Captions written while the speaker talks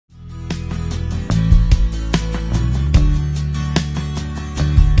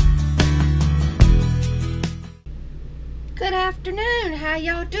afternoon. How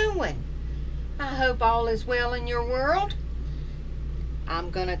y'all doing? I hope all is well in your world. I'm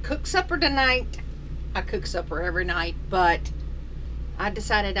gonna cook supper tonight. I cook supper every night, but I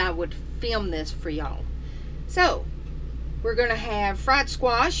decided I would film this for y'all. So we're gonna have fried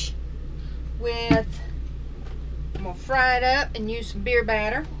squash with, I'm gonna fry it up and use some beer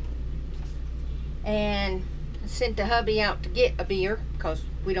batter. And I sent the hubby out to get a beer because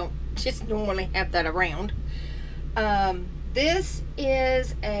we don't just normally have that around. This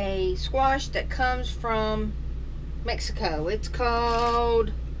is a squash that comes from Mexico. It's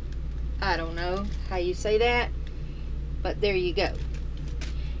called, I don't know how you say that, but there you go.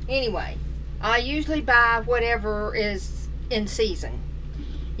 Anyway, I usually buy whatever is in season.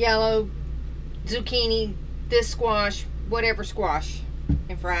 Yellow, zucchini, this squash, whatever squash,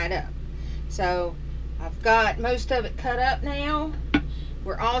 and fry it up. So I've got most of it cut up now.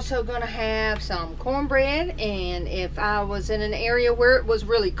 We're also going to have some cornbread, and if I was in an area where it was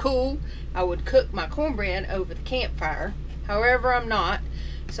really cool, I would cook my cornbread over the campfire. However, I'm not,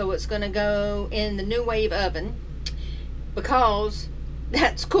 so it's going to go in the Nuwave Oven because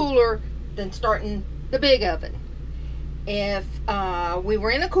that's cooler than starting the big oven. If we were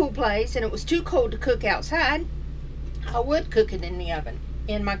in a cool place and it was too cold to cook outside, I would cook it in the oven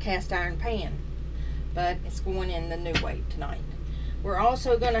in my cast iron pan, but it's going in the Nuwave tonight. We're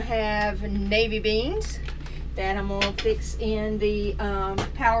also going to have navy beans that I'm going to fix in the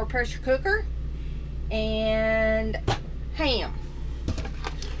power pressure cooker, and ham.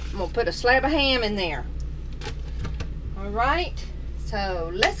 I'm going to put a slab of ham in there. Alright,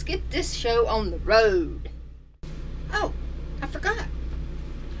 so let's get this show on the road. Oh, I forgot.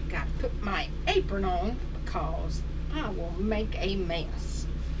 I got to put my apron on because I will make a mess.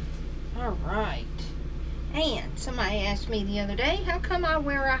 Alright. And somebody asked me the other day, how come I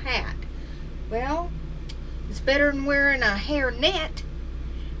wear a hat? Well, it's better than wearing a hair net.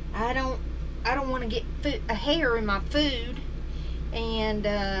 I don't want to get a hair in my food, and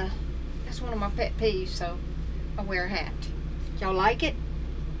that's one of my pet peeves, so I wear a hat. Y'all like it?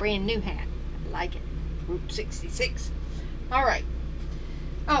 Brand new hat. I like it. Route 66. Alright.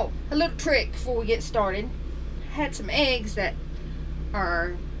 Oh, a little trick before we get started. I had some eggs that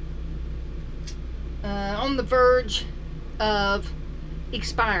are on the verge of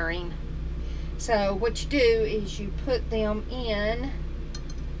expiring. So what you do is you put them in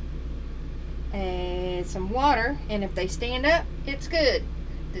some water, and if they stand up, it's good.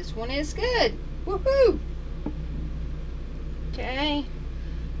 This one is good. Woohoo! Okay,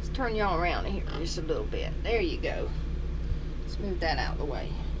 let's turn y'all around here just a little bit. There you go. Let's move that out of the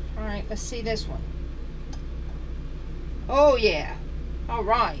way. Alright, let's see this one. Oh yeah.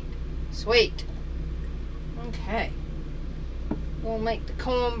 Alright. Sweet. Okay. We'll make the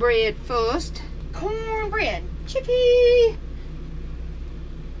cornbread first. Cornbread. Chippy!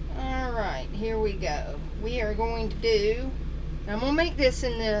 Alright, here we go. We are going to do, I'm going to make this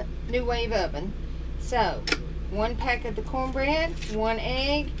in the Nuwave Oven. So, 1 pack of the cornbread, 1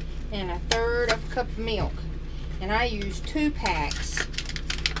 egg, and 1/3 of a cup of milk. And I use 2 packs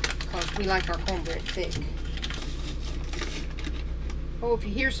because we like our cornbread thick. Oh, if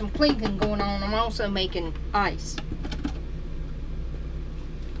you hear some clinking going on, I'm also making ice.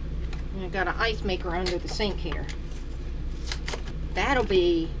 And I've got an ice maker under the sink here. That'll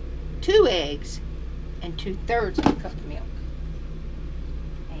be 2 eggs and 2/3 of a cup of milk.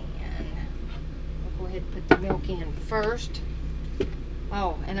 And we'll go ahead and put the milk in first.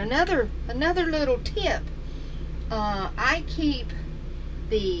 Oh, and another little tip. I keep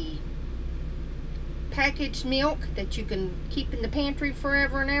the packaged milk that you can keep in the pantry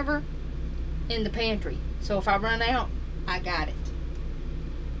forever and ever in the pantry. So if I run out, I got it.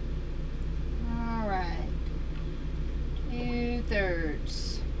 Alright.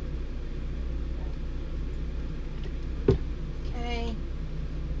 2/3. Okay.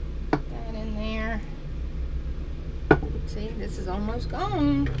 Put that in there. See, this is almost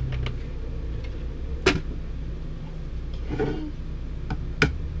gone. Okay.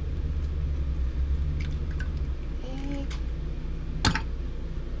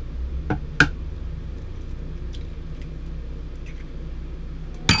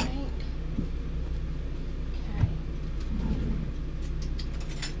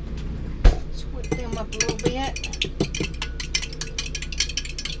 Up a little bit.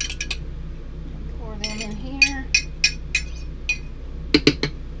 Pour them in here.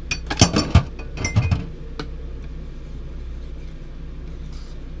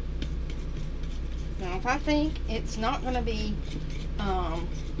 Now, if I think it's not going to be,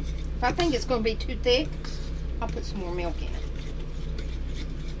 if I think it's going to be too thick, I'll put some more milk in it.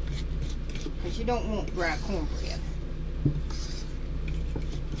 Because you don't want dry cornbread.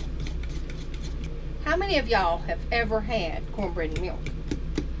 How many of y'all have ever had cornbread and milk?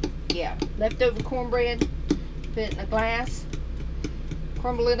 Yeah, leftover cornbread, put it in a glass,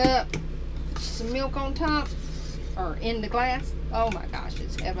 crumble it up, put some milk on top, or in the glass. Oh my gosh,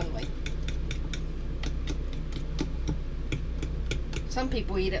 it's heavenly. Some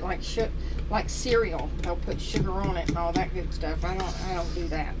people eat it like cereal. They'll put sugar on it and all that good stuff. I don't do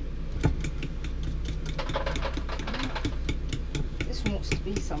that. This wants to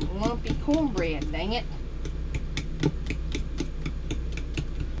be some lumpy cornbread, dang it.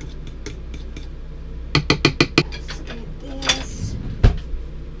 Let's get this.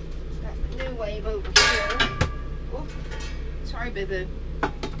 Got the Nuwave over here. Oh, sorry, boo-boo.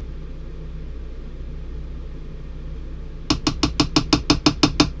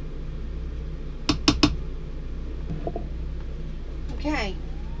 Okay,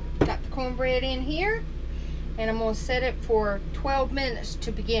 got the cornbread in here, and I'm going to set it for 12 minutes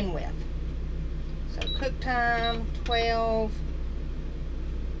to begin with. So cook time 12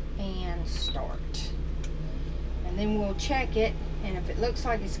 and start. And then we'll check it, and if it looks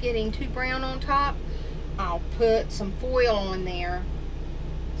like it's getting too brown on top, I'll put some foil on there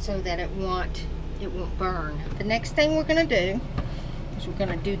so that it won't burn. The next thing we're going to do is we're going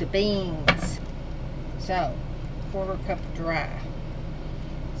to do the beans. So 1/4 cup of dry.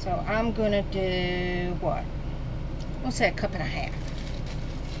 So I'm gonna do what? We'll say 1.5 cups.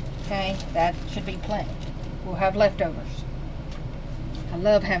 Okay, that should be plenty. We'll have leftovers. I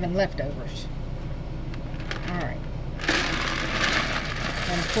love having leftovers. Alright.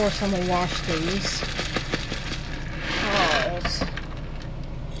 And of course I'm gonna wash these. Because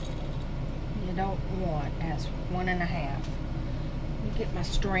you don't want as 1.5. Let me get my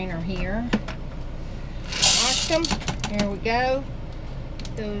strainer here. Wash them. Here we go.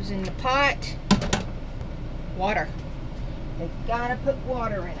 Those in the pot. Water. They gotta put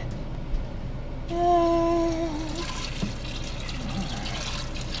water in it.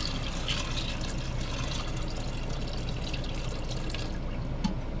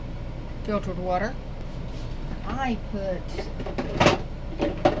 Filtered water. I put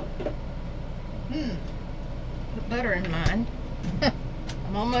butter in mine.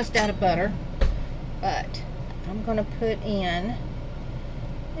 I'm almost out of butter, but I'm gonna put in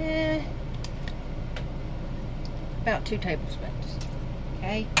about 2 tablespoons.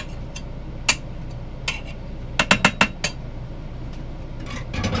 Okay.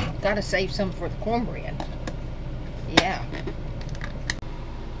 Gotta save some for the cornbread. Yeah.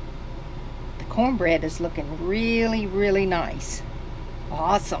 The cornbread is looking really, really nice.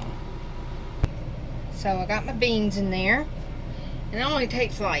 Awesome. So I got my beans in there. And it only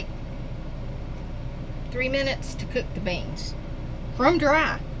takes like 3 minutes to cook the beans. From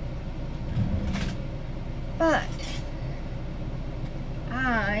dry. But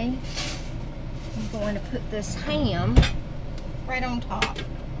I am going to put this ham right on top.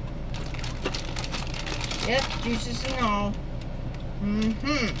 Yep, juices and all.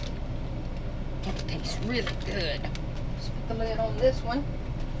 It tastes really good. Let's put the lid on this one.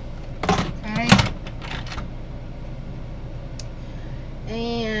 Okay.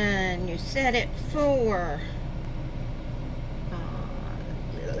 And you set it for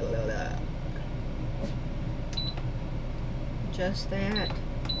just that.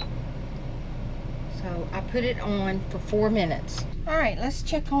 So I put it on for 4 minutes. Alright, let's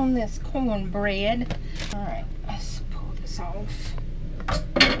check on this cornbread. Alright, let's pull this off.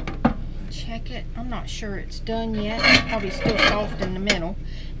 Check it. I'm not sure it's done yet. It's probably still soft in the middle.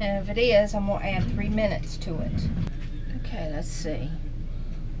 And if it is, I'm going to add 3 minutes to it. Okay, let's see.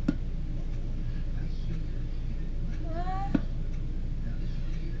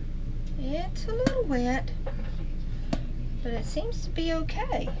 It's a little wet, but it seems to be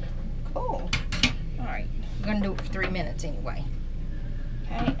okay. Cool. Alright, I'm going to do it for 3 minutes anyway.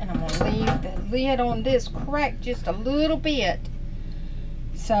 Okay, and I'm going to leave the lid on this cracked just a little bit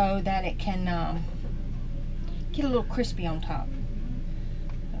so that it can get a little crispy on top.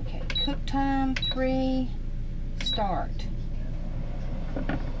 Okay, cook time 3, start.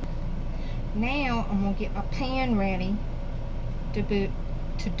 Now I'm going to get my pan ready to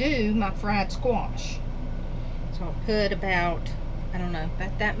do my fried squash. So I'll put about, I don't know,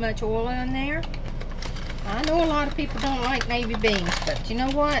 about that much oil in there. I know a lot of people don't like navy beans, but you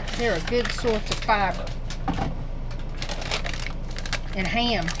know what? They're a good source of fiber. And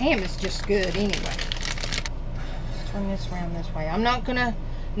ham is just good anyway. Turn this around this way. I'm not gonna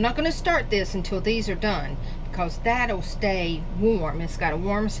start this until these are done, because that'll stay warm. It's got a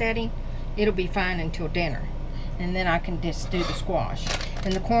warm setting. It'll be fine until dinner. And then I can just do the squash.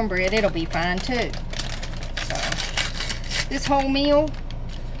 And the cornbread, it'll be fine too. So this whole meal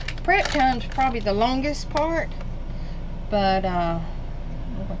Prep time's probably the longest part, but I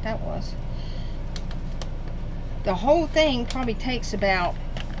don't know what that was. The whole thing probably takes about,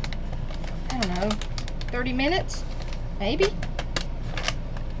 I don't know, 30 minutes, maybe.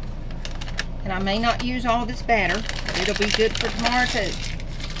 And I may not use all this batter, but it'll be good for tomorrow too.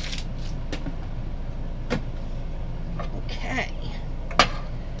 Okay.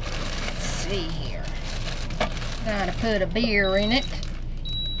 Let's see here. Gotta put a beer in it.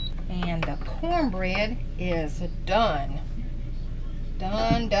 And the cornbread is done.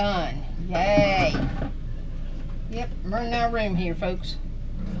 Done. Yay. Yep, I'm running out of room here, folks.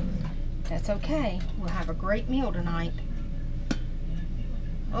 That's okay. We'll have a great meal tonight.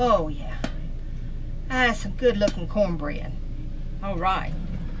 Oh, yeah. Ah, some good looking cornbread. All right.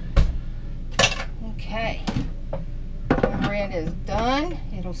 Okay. Cornbread is done.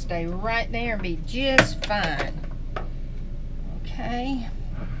 It'll stay right there and be just fine. Okay.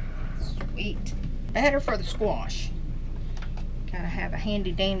 Sweet. Batter for the squash. Gotta have a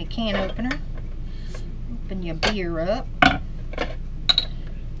handy dandy can opener. Open your beer up.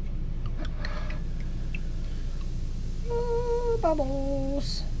 Ooh,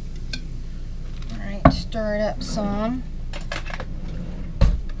 bubbles. Alright, stir it up some.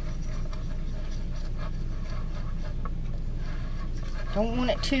 Don't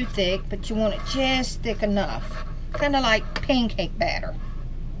want it too thick, but you want it just thick enough. Kind of like pancake batter.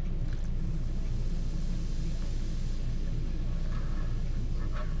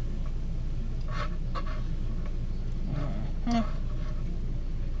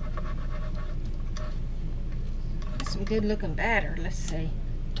 Some good looking batter. Let's see.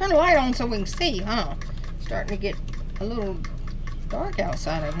 Turn the light on so we can see, huh? Starting to get a little dark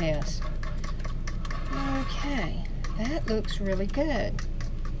outside, I guess. Okay, that looks really good.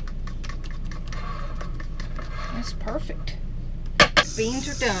 That's perfect. Beans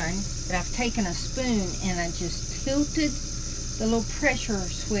are done, but I've taken a spoon and I just tilted the little pressure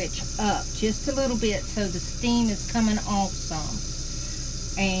switch up just a little bit so the steam is coming off some.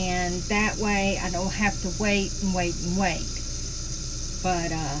 And that way I don't have to wait and wait and wait. But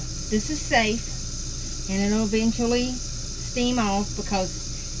this is safe, and it'll eventually steam off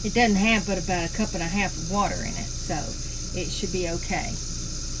because it doesn't have but about 1.5 cups of water in it, so it should be okay.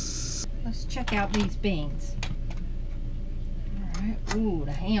 Let's check out these beans. Alright, ooh,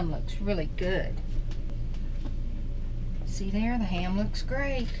 the ham looks really good. See there, the ham looks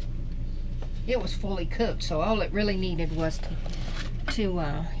great. It was fully cooked, so all it really needed was to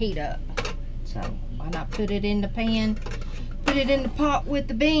heat up. So why not put it in the pan, put it in the pot with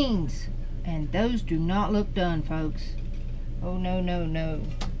the beans. And those do not look done, folks. Oh no.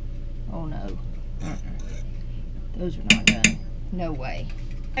 Oh no. Those are not done. No way.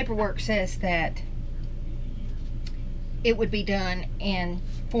 Paperwork says that it would be done in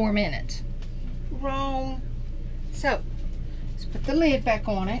 4 minutes. Wrong. So let's put the lid back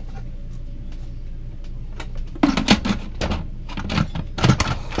on it.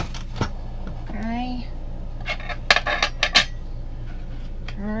 Okay.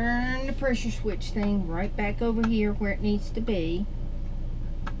 Turn the pressure switch thing right back over here where it needs to be.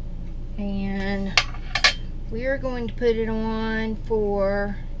 And we are going to put it on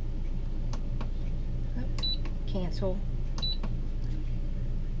for, cancel.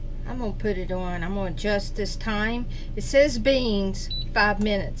 I'm going to put it on. I'm going to adjust this time. It says beans 5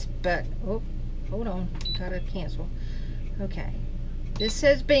 minutes, but, oh, hold on. Gotta cancel. Okay. This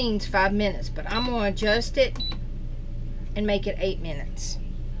says beans 5 minutes, but I'm going to adjust it and make it 8 minutes.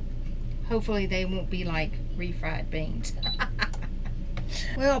 Hopefully they won't be like refried beans.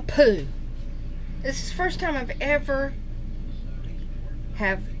 Well, poo. This is the first time I've ever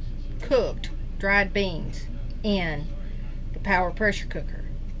have cooked dried beans in the power pressure cooker.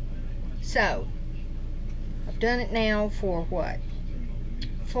 So, I've done it now for what?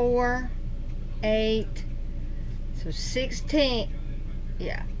 4, 8, so 16,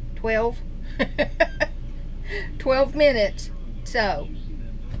 yeah, 12. 12 minutes. So,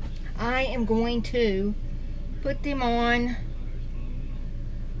 I am going to put them on.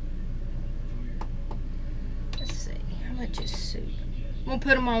 Let's see, how much is soup? I'm going to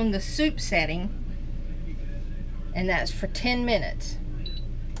put them on the soup setting, and that's for 10 minutes.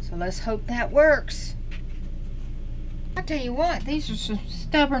 So let's hope that works. I tell you what, these are some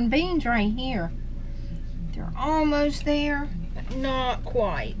stubborn beans right here. They're almost there, but not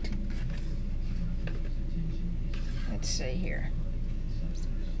quite. Let's see here.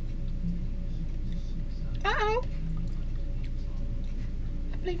 Uh-oh.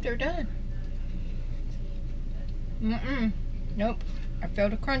 I believe they're done. Nope. I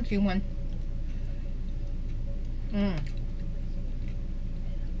felt a crunchy one.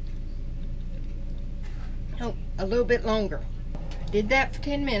 a little bit longer. Did that for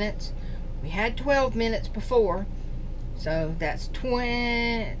 10 minutes. We had 12 minutes before, so that's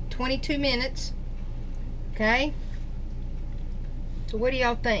 22 minutes. Okay, so what do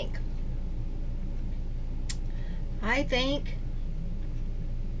y'all think? I think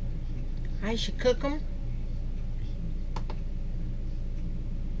I should cook them.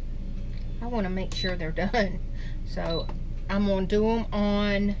 I want to make sure they're done, so I'm going to do them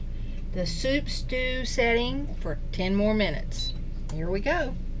on the soup stew setting for 10 more minutes. Here we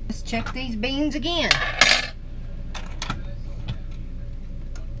go. Let's check these beans again.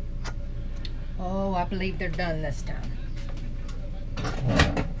 Oh, I believe they're done this time.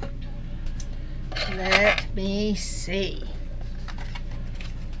 Let me see.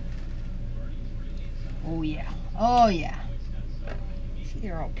 Oh yeah, oh yeah. See,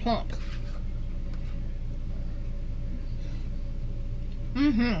 they're all plump.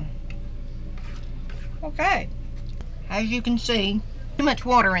 Okay, as you can see, too much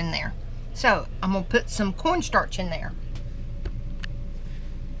water in there. So I'm gonna put some cornstarch in there.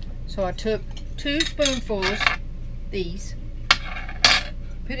 So I took 2 spoonfuls, these,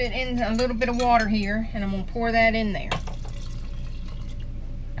 put it in a little bit of water here, and I'm gonna pour that in there.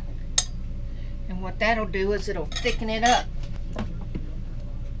 And what that'll do is it'll thicken it up.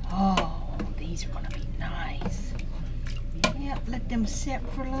 Oh, these are gonna be nice. Yep, let them sit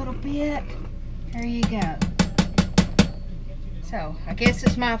for a little bit. There you go. So I guess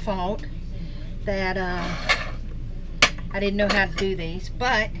it's my fault that I didn't know how to do these,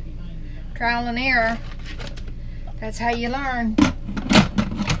 but trial and error, that's how you learn.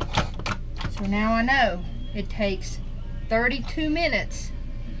 So now I know it takes 32 minutes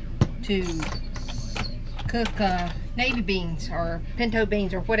to cook navy beans or pinto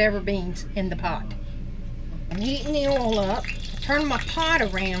beans or whatever beans in the pot. I'm heating the oil up. Turn my pot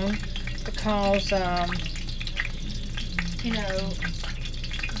around because you know,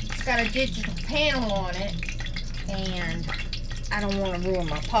 it's got a digital panel on it and I don't want to ruin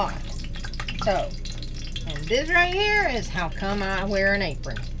my pot. So, and this right here is how come I wear an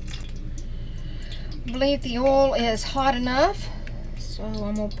apron. I believe the oil is hot enough, so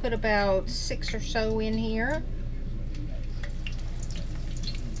I'm going to put about 6 or so in here.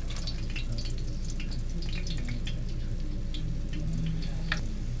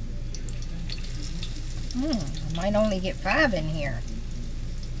 I might only get 5 in here.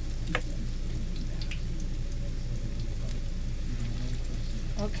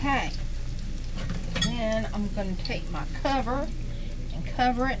 Okay. Then I'm going to take my cover and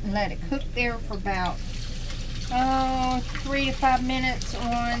cover it and let it cook there for about 3 to 5 minutes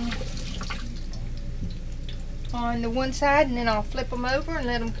on the one side, and then I'll flip them over and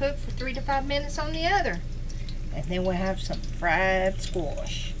let them cook for 3 to 5 minutes on the other. And then we'll have some fried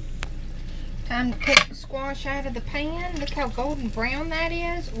squash. Time to take the squash out of the pan. Look how golden brown that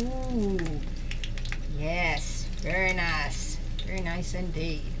is. Ooh, yes, very nice. Very nice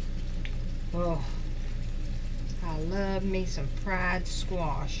indeed. Oh, I love me some fried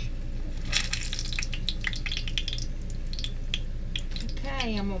squash.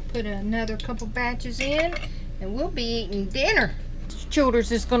 Okay, I'm gonna put another couple batches in and we'll be eating dinner.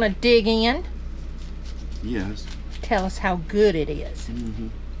 Childers is gonna dig in. Yes. Tell us how good it is. Mm-hmm.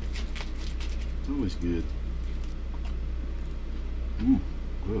 It's always good.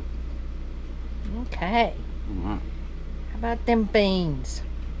 Good. Okay. All right. How about them beans?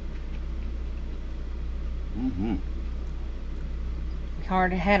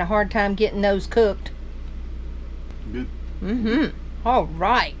 Had a hard time getting those cooked. Good. All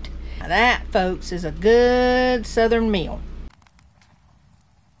right. Now that, folks, is a good southern meal.